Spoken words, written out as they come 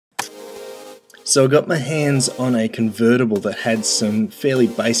So I got my hands on a convertible that had some fairly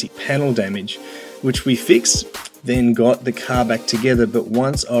basic panel damage, which we fixed, then got the car back together. But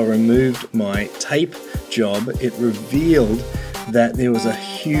once I removed my tape job, it revealed that there was a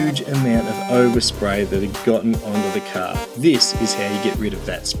huge amount of overspray that had gotten onto the car. This is how you get rid of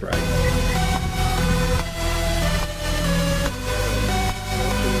that spray.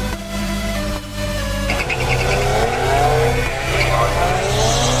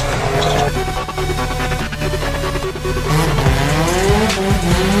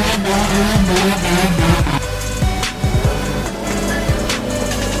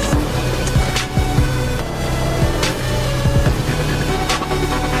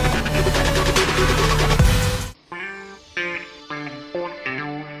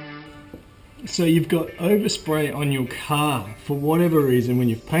 So you've got overspray on your car. For whatever reason, when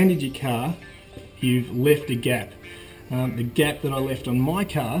you've painted your car, you've left a gap. The gap that I left on my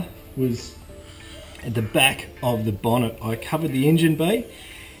car was at the back of the bonnet. I covered the engine bay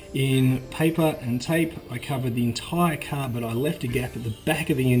in paper and tape. I covered the entire car, but I left a gap at the back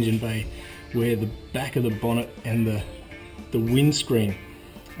of the engine bay where the back of the bonnet and the windscreen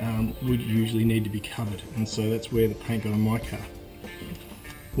would usually need to be covered. And so that's where the paint got on my car.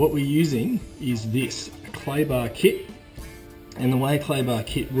 What we're using is this, a clay bar kit. And the way a clay bar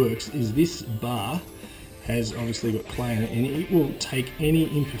kit works is this bar has obviously got clay in it, and it will take any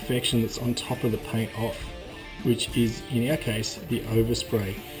imperfection that's on top of the paint off, which is, in our case, the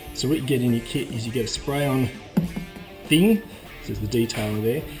overspray. So what you get in your kit is you get a spray on thing, this is the detailer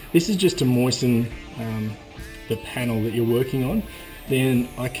there. This is just to moisten the panel that you're working on. Then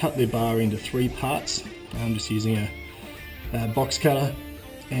I cut the bar into 3 parts. I'm just using a box cutter,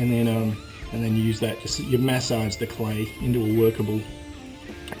 and then you use that, just you massage the clay into a workable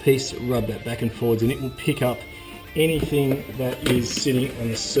piece, rub that back and forwards, and it will pick up anything that is sitting on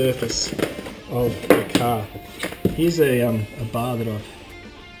the surface of the car. Here's a bar that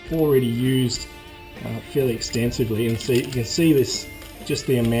I've already used fairly extensively, and you can see this, just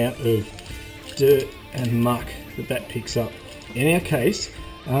the amount of dirt and muck that picks up. In our case,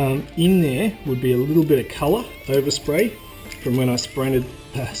 in there would be a little bit of colour overspray from when I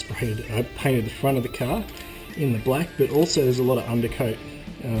I painted the front of the car in the black, but also there's a lot of undercoat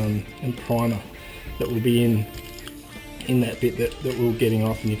and primer that will be in that bit that we're getting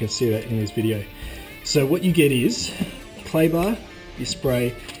off, and you can see that in this video. So what you get is clay bar, your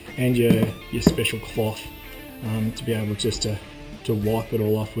spray, and your special cloth to be able just to wipe it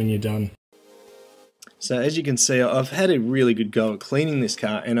all off when you're done. So as you can see, I've had a really good go at cleaning this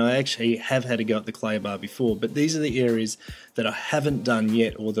car, and I actually have had a go at the clay bar before, but these are the areas that I haven't done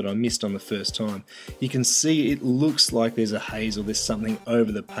yet or that I missed on the first time. You can see it looks like there's a haze or there's something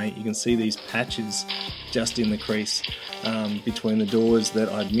over the paint. You can see these patches just in the crease between the doors that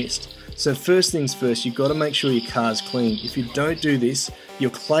I'd missed. So first things first, you've got to make sure your car's clean. If you don't do this, your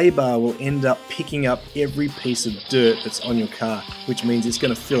clay bar will end up picking up every piece of dirt that's on your car, which means it's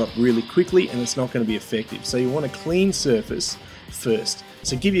going to fill up really quickly and it's not going to be effective. So you want a clean surface first.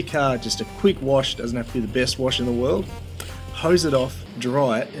 So give your car just a quick wash, doesn't have to be the best wash in the world. Hose it off,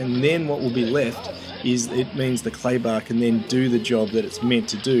 dry it, and then what will be left is, it means the clay bar can then do the job that it's meant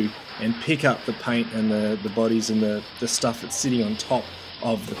to do and pick up the paint and the bodies and the stuff that's sitting on top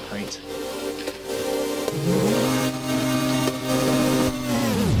of the paint.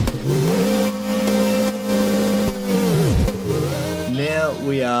 Now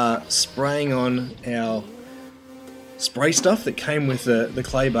we are spraying on our spray stuff that came with the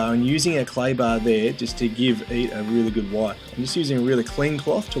clay bar, and using our clay bar there just to give it a really good wipe. I'm just using a really clean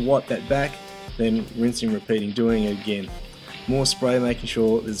cloth to wipe that back, then rinsing, repeating, doing it again. More spray, making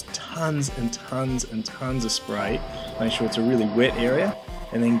sure there's tons and tons and tons of spray, make sure it's a really wet area,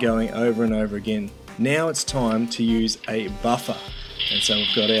 and then going over and over again. Now it's time to use a buffer, and so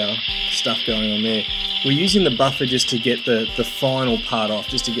we've got our stuff going on there. We're using the buffer just to get the final part off,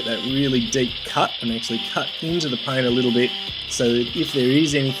 just to get that really deep cut and actually cut into the paint a little bit, so that if there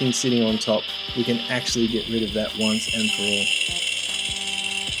is anything sitting on top, we can actually get rid of that once and for all.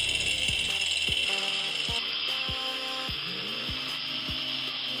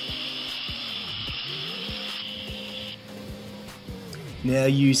 Now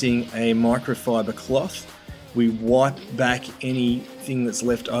using a microfiber cloth, we wipe back anything that's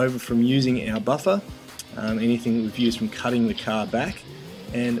left over from using our buffer, anything that we've used from cutting the car back,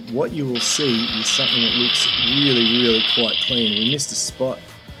 and what you will see is something that looks really quite clean. We missed a spot,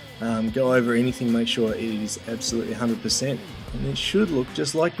 go over anything, make sure it is absolutely 100%, and it should look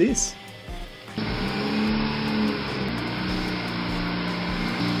just like this.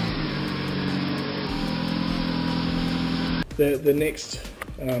 The next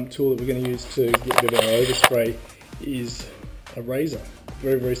tool that we're going to use to get rid of our overspray is a razor.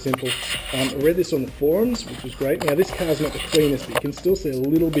 Very, very simple. I read this on the forums, which was great. Now this car's not the cleanest, but you can still see a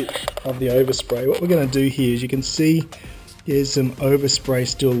little bit of the overspray. What we're going to do here is you can see there's some overspray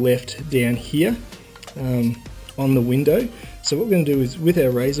still left down here on the window. So what we're going to do is with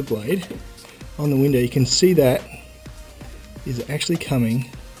our razor blade on the window, you can see that is actually coming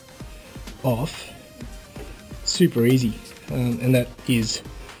off super easy. And that is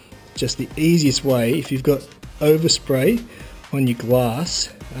just the easiest way. If you've got overspray on your glass,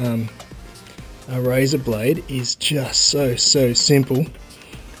 a razor blade is just so simple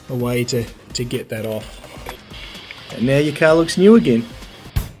a way to get that off. And now your car looks new again.